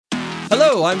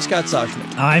Hello, I'm Scott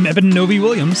Soshnick. I'm Eben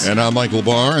Novy-Williams. And I'm Michael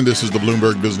Barr, and this is the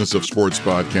Bloomberg Business of Sports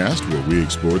podcast, where we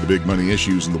explore the big money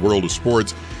issues in the world of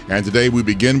sports. And today we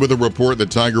begin with a report that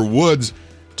Tiger Woods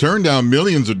turned down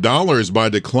millions of dollars by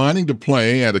declining to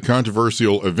play at a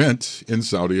controversial event in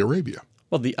Saudi Arabia.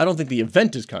 Well, I don't think the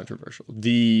event is controversial.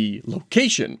 The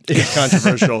location is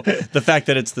controversial. The fact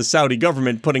that it's the Saudi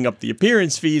government putting up the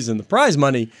appearance fees and the prize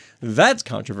money, that's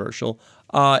controversial.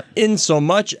 In so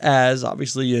much as,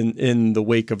 obviously, in the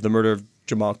wake of the murder of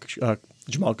Jamal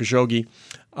Khashoggi,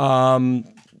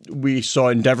 we saw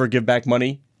Endeavor give back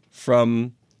money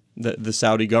from the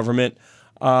Saudi government.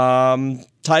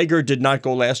 Tiger did not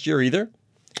go last year either.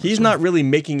 He's not really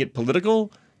making it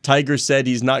political. Tiger said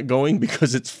he's not going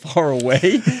because it's far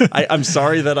away. I'm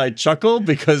sorry that I chuckle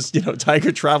because,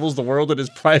 Tiger travels the world in his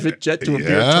private jet to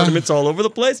appear at tournaments all over the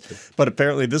place. But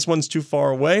apparently this one's too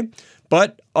far away.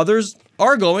 But others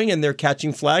are going and they're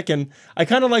catching flack. And I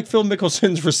kind of like Phil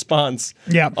Mickelson's response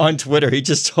on Twitter. He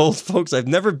just told folks, I've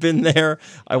never been there.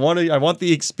 I want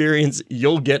the experience.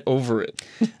 You'll get over it.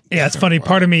 Yeah, it's funny.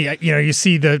 Part of me, you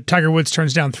see the Tiger Woods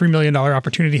turns down $3 million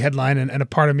opportunity headline, and a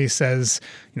part of me says,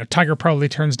 Tiger probably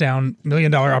turns down $1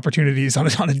 million opportunities on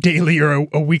a daily or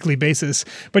a weekly basis.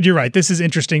 But you're right. This is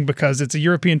interesting because it's a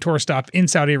European tour stop in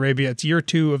Saudi Arabia. It's year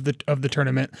 2 of the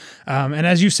tournament. And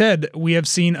as you said, we have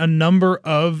seen a number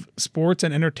of sports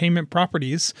and entertainment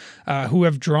properties who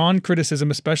have drawn criticism,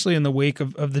 especially in the wake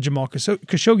of the Jamal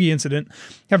Khashoggi incident,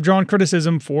 have drawn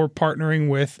criticism for partnering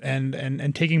with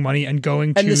and taking money and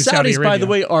going to Saudi Arabia. By the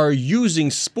way, are using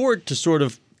sport to sort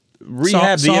of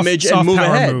rehab the image and move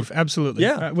ahead. Absolutely.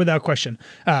 Yeah. Without question.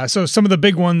 So some of the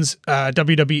big ones,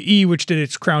 WWE, which did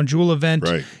its Crown Jewel event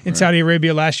in Saudi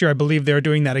Arabia last year. I believe they're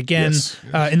doing that again. Yes.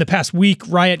 In the past week,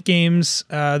 Riot Games,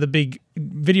 the big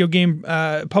video game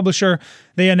publisher,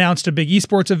 they announced a big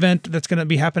esports event that's going to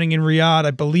be happening in Riyadh,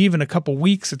 I believe, in a couple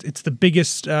weeks. It's the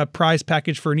biggest prize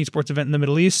package for an esports event in the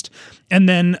Middle East. And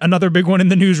then another big one in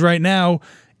the news right now,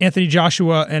 Anthony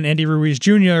Joshua and Andy Ruiz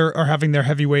Jr. are having their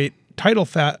heavyweight title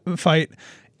fight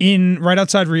right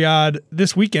outside Riyadh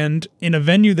this weekend in a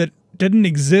venue that didn't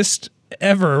exist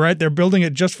ever, right? They're building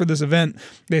it just for this event.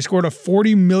 They scored a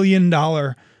 $40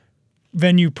 million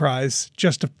venue prize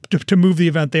just to move the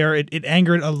event there. It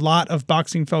angered a lot of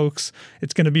boxing folks.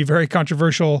 It's going to be very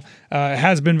controversial.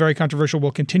 Has been very controversial. Will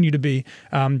continue to be.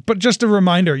 But just a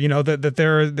reminder,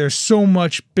 that there's so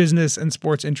much business and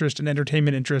sports interest and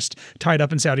entertainment interest tied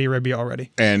up in Saudi Arabia already.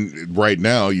 And right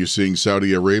now, you're seeing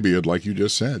Saudi Arabia, like you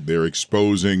just said, they're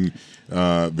exposing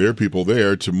their people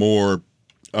there to more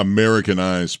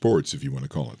Americanized sports, if you want to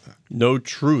call it that. No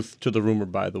truth to the rumor,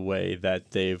 by the way,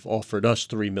 that they've offered us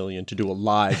 $3 million to do a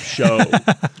live show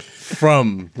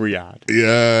from Riyadh.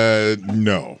 Yeah,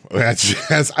 no. I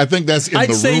think that's in I'd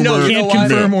the say rumor. No, can't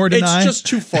confirm or deny. It's just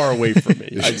too far away from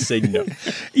me. I'd say no.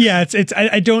 Yeah,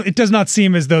 it does not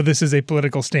seem as though this is a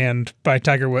political stand by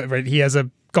Tiger Woods. Right? He has a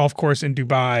golf course in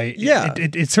Dubai. Yeah.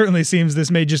 It certainly seems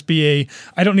this may just be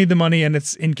I don't need the money and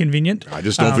it's inconvenient. I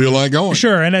just don't feel like going.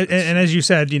 Sure, and as you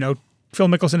said, Phil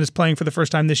Mickelson is playing for the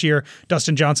first time this year.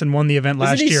 Dustin Johnson won the event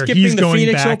last year. He's going the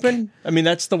Phoenix back. Open? I mean,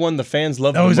 that's the one the fans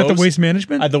love the most. Oh, is that the Waste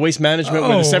Management? The Waste Management,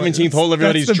 when the 17th hole,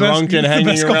 everybody's drunk and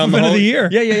hanging around the hole. Of the year.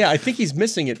 Yeah. I think he's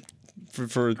missing it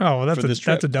for this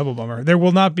trip. That's a double bummer. There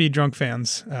will not be drunk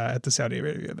fans at the Saudi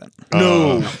Arabia event.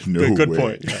 No good way.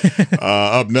 Point.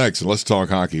 Up next, let's talk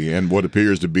hockey and what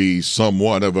appears to be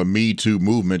somewhat of a Me Too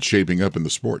movement shaping up in the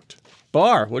sport.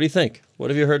 Barr, what do you think? What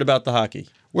have you heard about the hockey?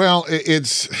 Well,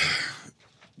 it's...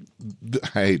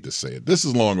 I hate to say it. This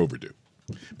is long overdue.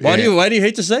 Why do you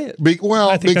hate to say it?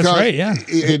 I think because that's right, yeah.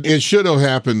 it should have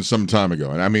happened some time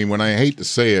ago. And I mean, when I hate to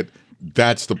say it,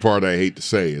 that's the part I hate to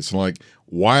say. It's like,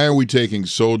 why are we taking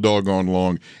so doggone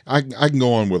long? I can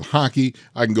go on with hockey.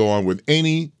 I can go on with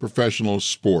any professional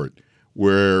sport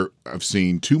where I've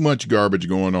seen too much garbage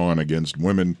going on against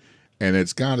women, and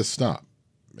it's got to stop.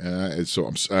 That's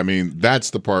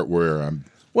the part where I'm...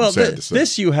 Well,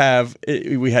 this you have.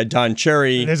 We had Don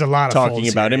Cherry. There's a lot of talking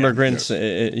about immigrants,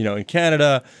 in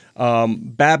Canada.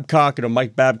 Babcock,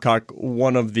 Mike Babcock,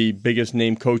 one of the biggest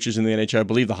named coaches in the NHL, I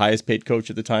believe the highest paid coach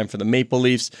at the time for the Maple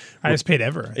Leafs. Highest paid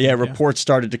ever. Yeah, reports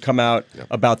started to come out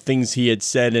about things he had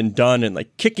said and done, and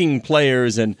like kicking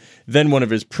players, and then one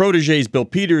of his proteges, Bill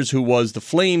Peters, who was the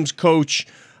Flames coach.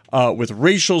 With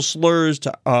racial slurs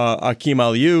to Akim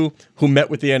Aliu, who met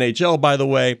with the NHL, by the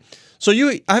way. So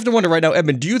I have to wonder right now,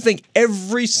 Eben, do you think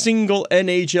every single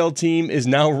NHL team is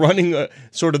now running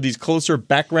sort of these closer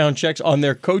background checks on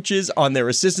their coaches, on their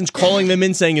assistants, calling them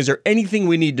in, saying, is there anything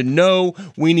we need to know?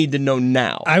 We need to know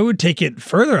now. I would take it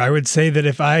further. I would say that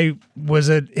if I was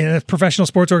in a professional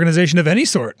sports organization of any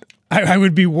sort, I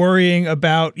would be worrying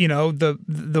about,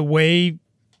 the way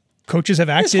coaches have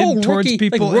acted towards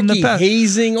people in the past.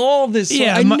 Hazing, all this.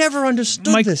 Yeah, I never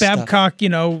understood Mike this Babcock,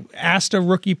 stuff. Asked a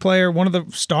rookie player, one of the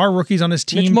star rookies on his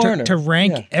team, to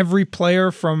rank every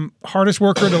player from hardest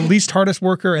worker to least hardest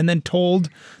worker, and then told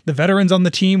the veterans on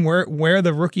the team where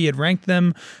the rookie had ranked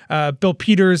them. Bill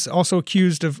Peters also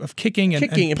accused of kicking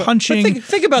and punching. But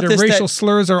think about the this. racial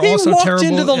slurs are also terrible. He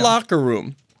walked into the locker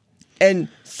room and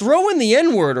throwing the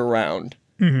N-word around.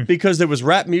 Mm-hmm. Because there was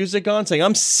rap music on, saying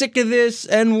 "I'm sick of this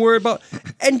N-word,"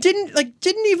 and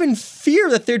didn't even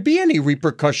fear that there'd be any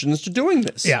repercussions to doing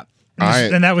this. Yeah,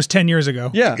 and that was 10 years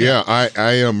ago. Yeah.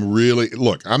 I am really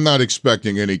I'm not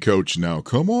expecting any coach now.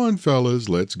 Come on, fellas,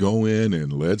 let's go in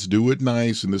and let's do it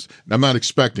nice. And I'm not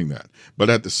expecting that. But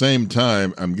at the same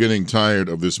time, I'm getting tired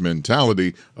of this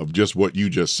mentality of just what you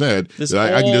just said.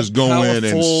 I can just go in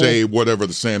and say whatever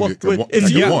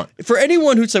I want. For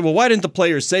anyone who'd say, "Well, why didn't the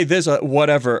players say this?"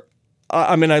 Whatever.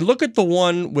 I look at the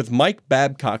one with Mike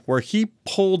Babcock where he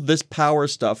pulled this power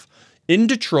stuff in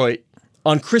Detroit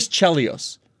on Chris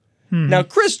Chelios. Now,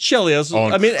 Chris Chelios,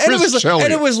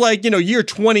 it was like, year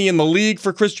 20 in the league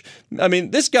for Chris.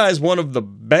 This guy's one of the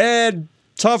bad,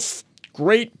 tough,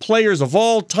 great players of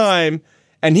all time,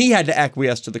 and he had to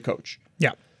acquiesce to the coach.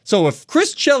 Yeah. So if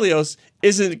Chris Chelios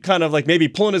isn't kind of like maybe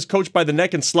pulling his coach by the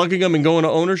neck and slugging him and going to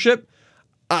ownership,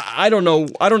 I don't know.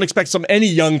 I don't expect any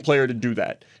young player to do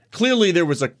that. Clearly, there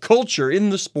was a culture in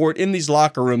the sport, in these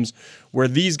locker rooms, where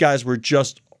these guys were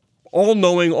just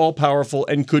all-knowing, all-powerful,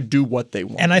 and could do what they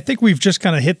want. And I think we've just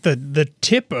kind of hit the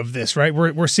tip of this, right?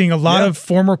 We're seeing a lot of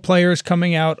former players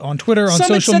coming out on Twitter, on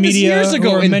social media. This years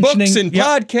ago in books and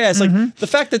podcasts. Like the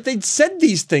fact that they'd said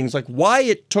these things, like why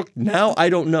it took now, I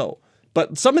don't know.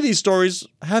 But some of these stories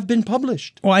have been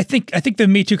published. Well, I think the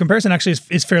Me Too comparison actually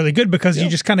is fairly good because you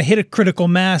just kind of hit a critical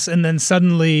mass, and then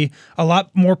suddenly a lot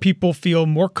more people feel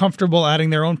more comfortable adding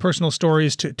their own personal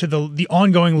stories to the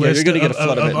ongoing list. You're going to get a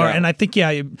flood of it now. And I think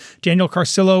Daniel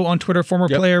Carcillo on Twitter, former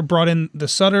player, brought in the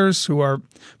Sutters, who are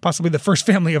possibly the first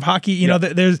family of hockey.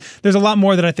 There's a lot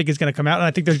more that I think is going to come out, and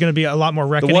I think there's going to be a lot more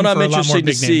reckoning. The one I'm for a lot more interested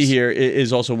big to see names. here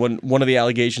is also one of the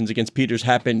allegations against Peters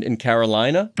happened in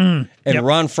Carolina, and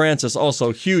Ron Francis,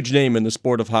 also a huge name in the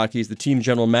sport of hockey, is the team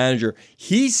general manager.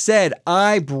 He said,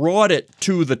 "I brought it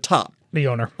to the top. The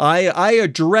owner. I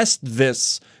addressed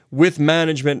this with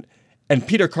management," and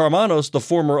Peter Karmanos, the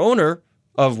former owner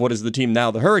of what is the team now,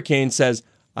 the Hurricanes, says,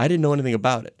 "I didn't know anything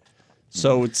about it."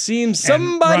 So it seems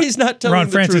somebody's not telling Ron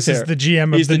the Francis truth is the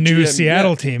GM of the new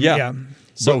Seattle team. Yeah.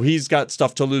 So he's got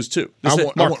stuff to lose too.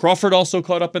 Mark Crawford also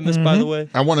caught up in this, by the way.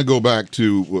 I want to go back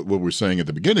to what we were saying at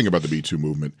the beginning about the Me Too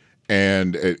movement,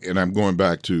 and I'm going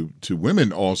back to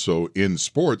women also in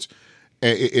sports.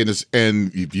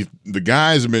 And the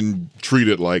guys have been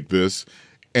treated like this,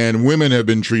 and women have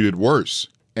been treated worse.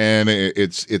 And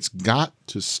it's got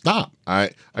to stop.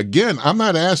 I'm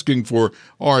not asking for,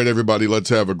 all right, everybody, let's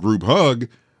have a group hug,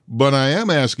 but I am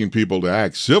asking people to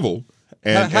act civil.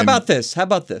 How about this?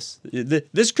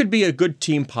 This could be a good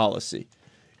team policy.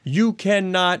 You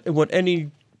cannot,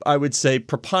 I would say,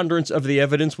 preponderance of the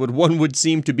evidence, one would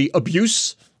seem to be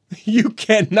abuse. You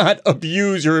cannot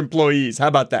abuse your employees. How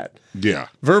about that? Yeah.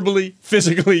 Verbally,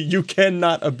 physically, you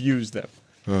cannot abuse them.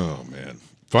 Oh, man.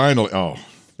 Finally. Oh.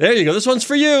 There you go. This one's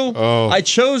for you. Oh. I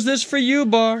chose this for you,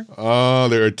 Barr. Oh,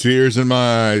 there are tears in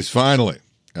my eyes. Finally.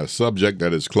 A subject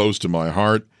that is close to my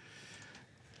heart.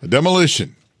 A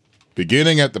demolition.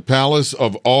 Beginning at the Palace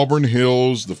of Auburn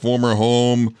Hills, the former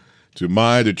home to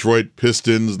my Detroit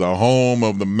Pistons, the home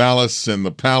of the Malice and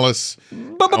the Palace.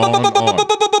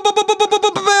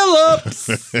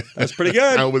 That's pretty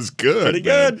good. That was good. Pretty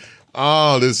good.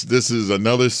 Oh, this is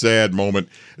another sad moment.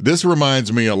 This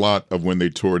reminds me a lot of when they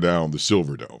tore down the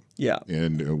Silverdome. Yeah.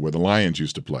 And where the Lions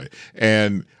used to play.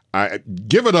 And I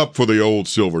give it up for the old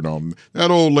Silverdome. That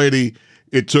old lady,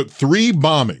 it took 3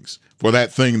 bombings for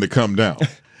that thing to come down.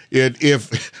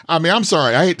 I'm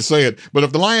sorry, I hate to say it, but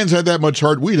if the Lions had that much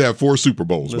heart, we'd have 4 Super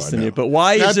Bowls by now. But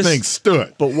why is this thing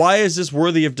stood? But why is this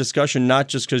worthy of discussion? Not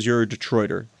just because you're a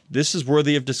Detroiter. This is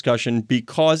worthy of discussion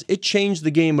because it changed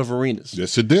the game of arenas.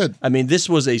 Yes, it did. This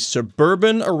was a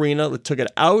suburban arena that took it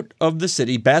out of the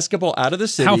city, basketball out of the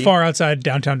city. How far outside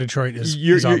downtown Detroit is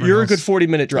You're a good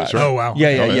 40-minute drive. Right. Oh, wow.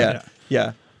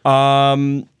 Yeah.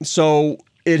 So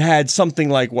it had something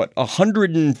like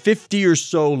 150 or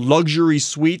so luxury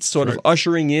suites, sort of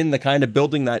ushering in the kind of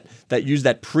building that used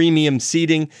that premium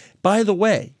seating. By the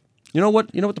way, you know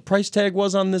what the price tag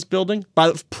was on this building?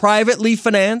 Privately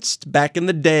financed back in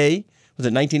the day. Was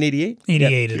it 1988?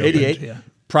 88. Yeah, 88. Yeah.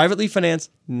 Privately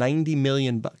financed, $90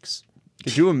 million.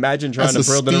 Could you imagine trying to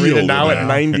build an arena now at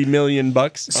 $90 million?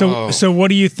 So what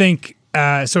do you think?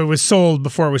 So it was sold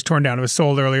before it was torn down. It was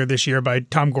sold earlier this year by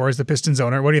Tom Gores, the Pistons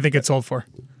owner. What do you think it sold for?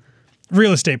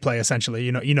 Real estate play, essentially.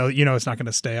 You know, it's not going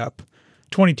to stay up.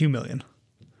 $22 million.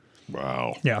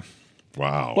 Wow. Yeah.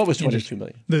 Wow. What was $22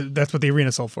 million? That's what the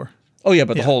arena sold for. Oh yeah,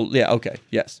 but the whole okay,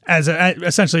 yes.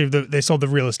 Essentially, they sold the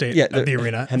real estate of the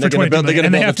arena and for $22 million,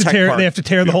 and they have to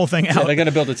tear the whole thing out. Yeah, they're going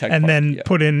to build a tech and park. then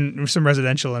put in some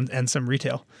residential and some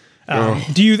retail.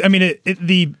 Do you? I mean,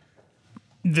 the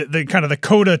kind of the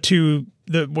coda to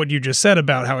what you just said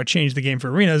about how it changed the game for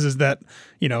arenas is that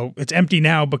it's empty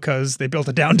now because they built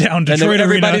a downtown Detroit arena.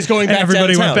 Everybody's going back.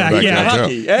 Everybody went back.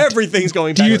 Hockey. Everything's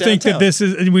going back. Do you think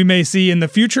that we may see in the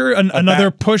future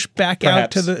another push back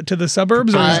out to the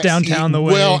suburbs, or is downtown the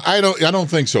way? Well, I don't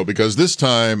think so, because this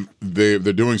time they're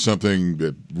doing something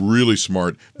that really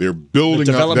smart. They're building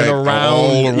up that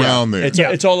all around there.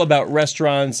 It's all about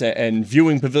restaurants and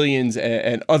viewing pavilions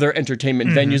and other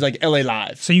entertainment venues like LA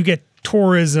Live. So you get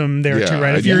tourism there too,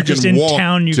 right? If you're just in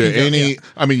town, you can go,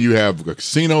 I mean, you have a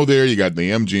casino there. You got the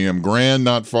MGM Grand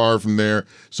not far from there,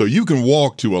 so you can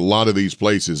walk to a lot of these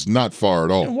places not far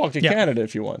at all. You can walk to Canada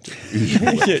if you want to.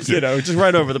 Just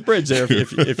right over the bridge there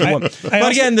if you want.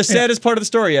 But again, the saddest part of the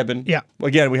story, Eben. Yeah.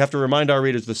 Again, we have to remind our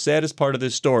readers the saddest part of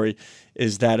this story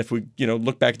is that if we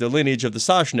look back at the lineage of the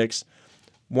Soshnicks,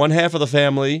 one half of the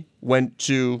family went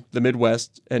to the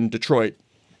Midwest and Detroit.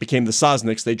 Became the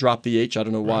Soshnicks. They dropped the H. I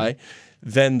don't know why.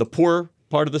 Then the poor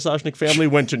part of the Soshnick family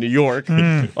went to New York.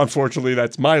 Unfortunately,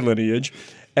 that's my lineage.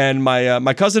 And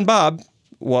my cousin Bob,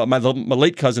 my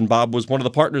late cousin Bob, was one of the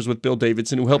partners with Bill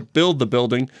Davidson who helped build the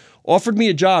building, offered me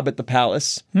a job at the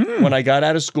Palace when I got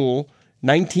out of school,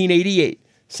 1988.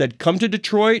 Said, come to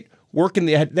Detroit, work in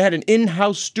they had an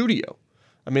in-house studio.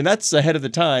 I mean, that's ahead of the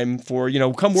time for,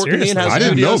 come work in the in-house studios. I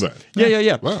didn't know that.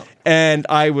 Yeah. Wow. And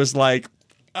I was like,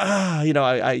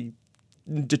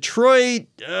 Detroit,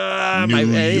 New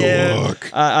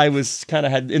York. I was kind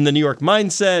of had in the New York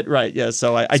mindset, right? Yeah,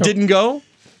 so I didn't go,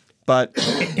 but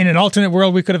in an alternate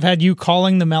world, we could have had you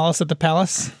calling the Malice at the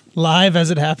Palace live as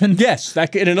it happened. Yes,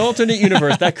 in an alternate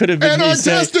universe, that could have been and me our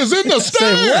guest is in the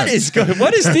stands.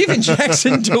 What is Steven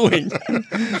Jackson doing?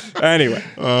 Anyway.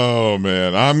 Oh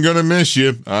man, I'm gonna miss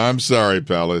you. I'm sorry,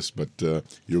 Palace, but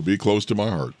you'll be close to my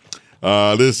heart.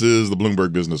 This is the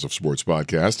Bloomberg Business of Sports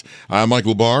podcast. I'm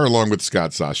Michael Barr, along with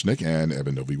Scott Soshnick and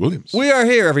Eben Novy-Williams. We are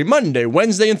here every Monday,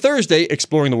 Wednesday, and Thursday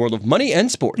exploring the world of money and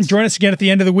sports. Join us again at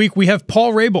the end of the week. We have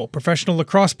Paul Rabel, professional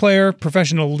lacrosse player,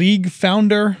 professional league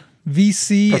founder,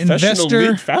 VC professional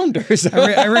investor. League founders.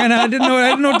 I ran out. I didn't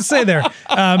know what to say there.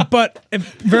 But a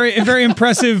very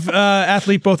impressive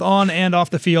athlete, both on and off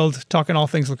the field, talking all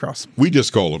things lacrosse. We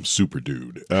just call him Super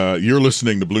Dude. You're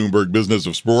listening to Bloomberg Business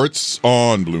of Sports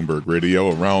on Bloomberg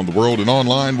Radio, around the world, and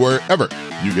online wherever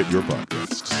you get your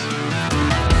podcasts.